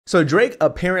So Drake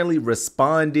apparently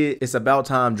responded. It's about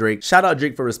time, Drake. Shout out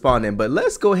Drake for responding, but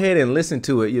let's go ahead and listen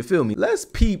to it. You feel me? Let's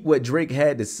peep what Drake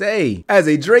had to say. As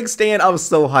a Drake stan, I was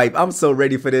so hyped. I'm so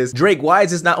ready for this. Drake, why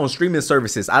is this not on streaming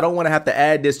services? I don't want to have to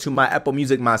add this to my Apple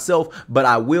Music myself, but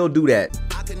I will do that.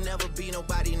 I could never be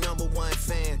nobody #1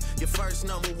 fan. Your first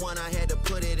 #1, I had to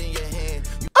put it in your hand.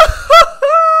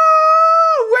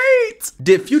 Wait,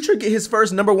 did Future get his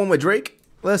first #1 with Drake?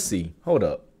 Let's see. Hold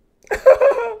up.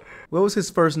 What was his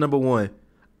first #1?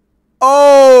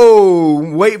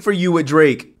 Oh, Wait For You with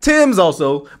Drake. Tim's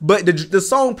also, but the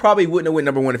song probably wouldn't have went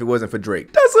 #1 if it wasn't for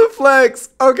Drake. That's a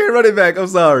flex. Okay, run it back. I'm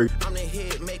sorry. I'm the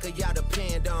hit maker, y'all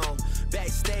depend on.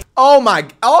 Backstage. Oh my,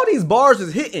 all these bars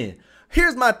is hitting.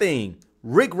 Here's my thing.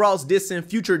 Rick Ross dissing,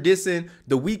 Future dissing,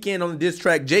 The Weeknd on the diss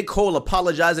track, J. Cole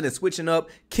apologizing and switching up,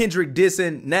 Kendrick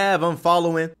dissing, Nav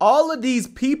unfollowing. All of these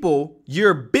people,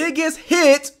 your biggest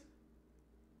hit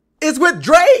is with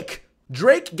Drake.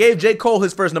 Drake gave J. Cole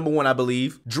his first #1, I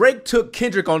believe. Drake took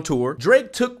Kendrick on tour.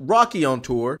 Drake took Rocky on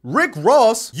tour. Rick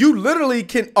Ross, you literally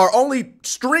are only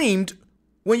streamed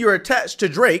when you're attached to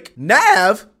Drake.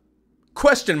 Nav, ?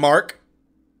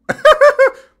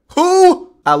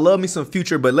 Who? I love me some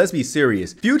Future, but let's be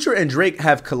serious. Future and Drake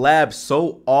have collabed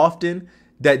so often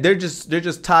that they're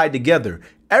just tied together.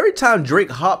 Every time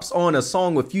Drake hops on a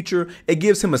song with Future, it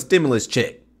gives him a stimulus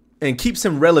check and keeps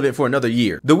him relevant for another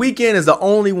year. The Weeknd is the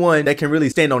only one that can really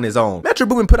stand on his own. Metro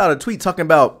Boomin put out a tweet talking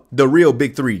about the real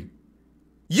big three.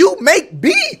 You make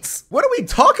beats. What are we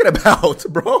talking about,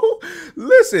 bro?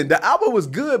 Listen, the album was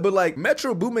good, but like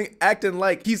Metro Boomin acting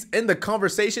like he's in the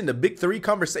conversation, the big three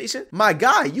conversation. My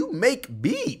guy, you make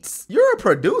beats. You're a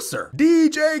producer.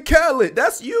 DJ Khaled,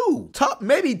 that's you.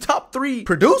 Maybe top 3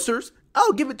 producers.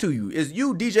 I'll give it to you. It's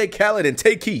you, DJ Khaled, and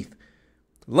Tay Keith.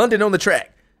 London on the track.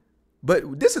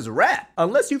 But this is rap.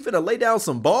 Unless you finna lay down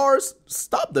some bars,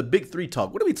 stop the big 3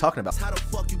 talk. What are we talking about? How the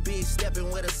fuck you big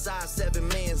stepping with a size 7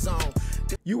 man's on?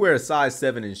 You wear a size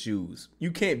 7 in shoes.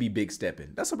 You can't be big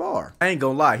stepping. That's a bar. I ain't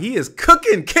gonna lie. He is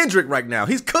cooking Kendrick right now.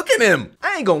 He's cooking him.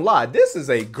 I ain't gonna lie. This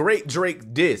is a great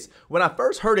Drake diss. When I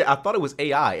first heard it, I thought it was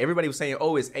AI. Everybody was saying,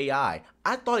 oh, it's AI.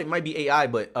 I thought it might be AI,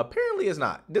 but apparently it's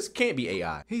not. This can't be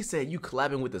AI. He said, you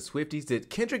collabing with the Swifties.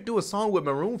 Did Kendrick do a song with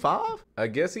Maroon 5? I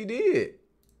guess he did.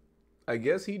 I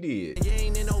guess he did. You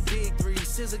ain't in no big 3.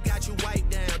 SZA got you wiped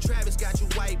down. Travis got you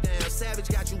wiped down. Savage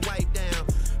got you wiped down.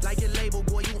 Like your label,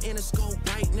 boy, you in a scope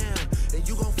right now. And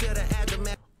you gon' feel the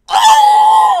aftermath.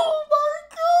 Oh my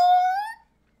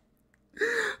God.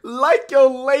 Like your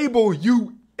label,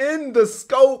 you in the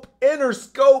scope, inner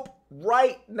scope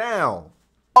right now.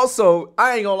 Also,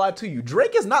 I ain't gonna lie to you.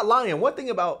 Drake is not lying. One thing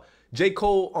about J.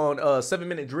 Cole on 7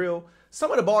 Minute Drill, some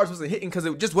of the bars wasn't hitting because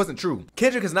it just wasn't true.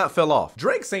 Kendrick has not fell off.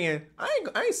 Drake saying, I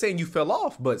ain't saying you fell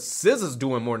off, but SZA's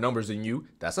doing more numbers than you.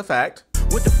 That's a fact.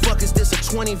 What the fuck is this, a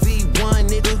 20v1,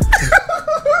 nigga?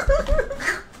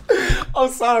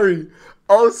 I'm sorry.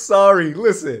 I'm sorry.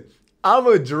 Listen, I'm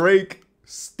a Drake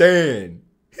stan.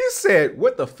 He said,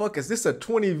 what the fuck is this, a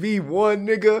 20v1,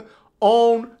 nigga?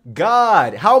 On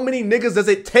God, how many niggas does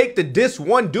it take to diss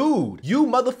one dude? You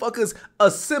motherfuckers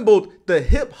assembled the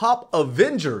hip hop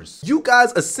Avengers. You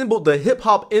guys assembled the hip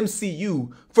hop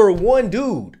MCU for one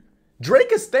dude.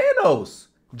 Drake is Thanos.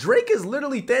 Drake is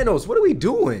literally Thanos. What are we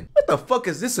doing? What the fuck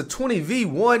is this, a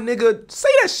 20v1, nigga? Say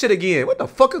that shit again. What the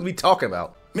fuck is we talking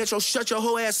about? Metro, shut your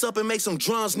whole ass up and make some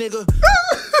drums, nigga.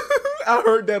 I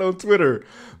heard that on Twitter.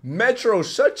 Metro,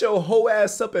 shut your whole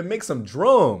ass up and make some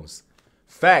drums.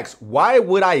 Facts. Why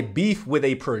would I beef with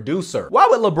a producer? Why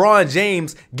would LeBron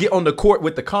James get on the court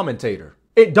with the commentator?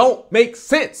 It don't make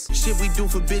sense. Shit we do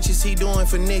for bitches, he doing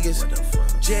for niggas.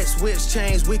 Jet switch,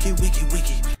 chains, wiki.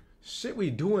 Shit we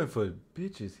doing for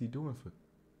bitches, he doing for...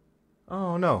 I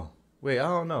don't know. Wait, I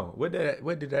don't know. What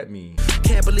did that mean?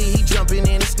 Can't believe he jumping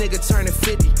in, this nigga turning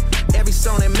 50. Every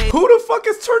song that made... Who the fuck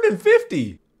is turning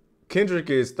 50? Kendrick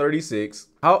is 36.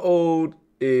 How old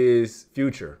is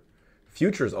Future?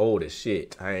 Future's old as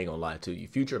shit. I ain't gonna lie to you.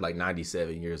 Future like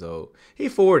 97 years old. He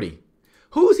 40.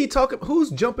 Who's he talking? Who's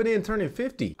jumping in turning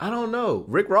 50? I don't know.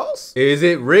 Rick Ross? Is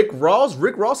it Rick Ross?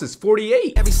 Rick Ross is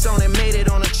 48. Every song that made it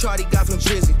on a chart he got from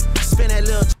Drizzy. Spin that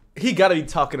little... He gotta be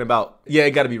talking about, yeah,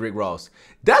 it gotta be Rick Ross.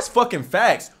 That's fucking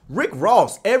facts. Rick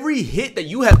Ross, every hit that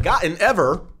you have gotten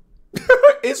ever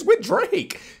is with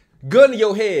Drake. Gun to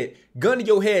your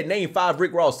head, name 5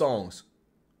 Rick Ross songs.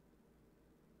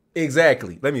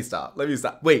 Exactly. Let me stop.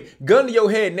 Wait, gun to your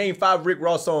head, name 5 Rick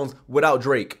Ross songs without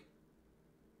Drake.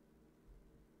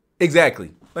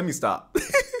 Exactly. Let me stop.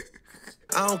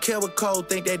 I don't care what Cole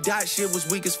think, that dot shit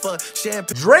was weak as fuck.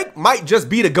 Champagne. Drake might just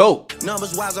be the GOAT.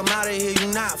 Numbers wise, I'm out of here. You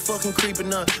not fucking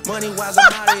creeping up. Money wise,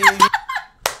 I'm out of here.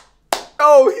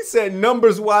 Oh, he said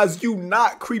numbers wise, you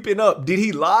not creeping up. Did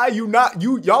he lie?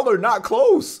 Y'all are not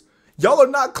close. Y'all are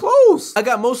not close. I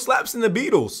got more slaps than the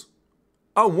Beatles.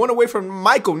 I'm one away from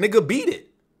Michael. Nigga, beat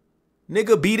it.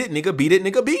 Nigga, beat it. Nigga, beat it.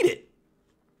 Nigga, beat it.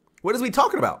 What is we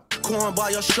talking about?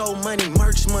 Cornball, your show money,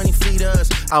 merch money, feed us.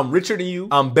 I'm richer than you.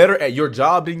 I'm better at your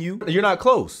job than you. You're not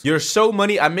close. Your show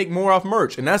money, I make more off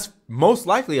merch. And that's most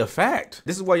likely a fact.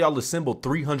 This is why y'all assembled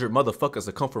 300 motherfuckers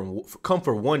to come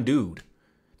for one dude.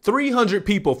 300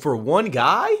 people for one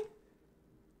guy?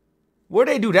 Where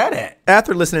they do that at?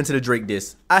 After listening to the Drake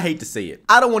diss, I hate to say it,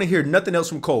 I don't want to hear nothing else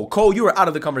from Cole. Cole, you are out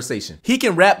of the conversation. He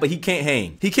can rap, but he can't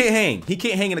hang. He can't hang. He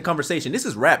can't hang in the conversation. This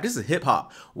is rap. This is hip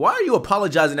hop. Why are you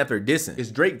apologizing after dissing? It's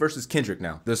Drake versus Kendrick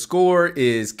now. The score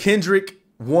is Kendrick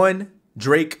 1,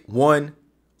 Drake 1,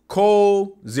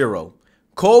 Cole 0.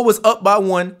 Cole was up by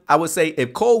 1. I would say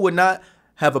if Cole would not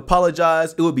have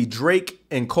apologized, it would be Drake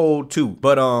and Cole 2.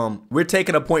 But we're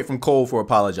taking a point from Cole for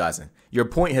apologizing. Your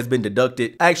point has been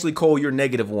deducted. Actually, Cole, you're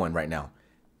 -1 right now.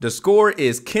 The score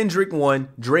is Kendrick 1,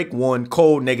 Drake 1,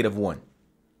 Cole -1.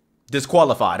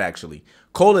 Disqualified, actually.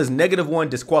 Cole is -1,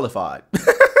 disqualified.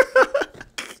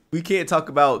 We can't talk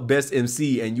about best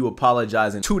MC and you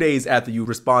apologizing 2 days after you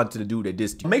respond to the dude that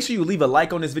dissed you. Make sure you leave a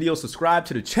like on this video, subscribe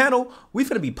to the channel. We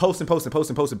finna be posting. Follow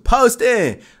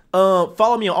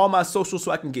me on all my socials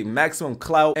so I can get maximum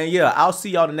clout. And yeah, I'll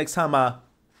see y'all the next time I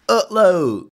upload.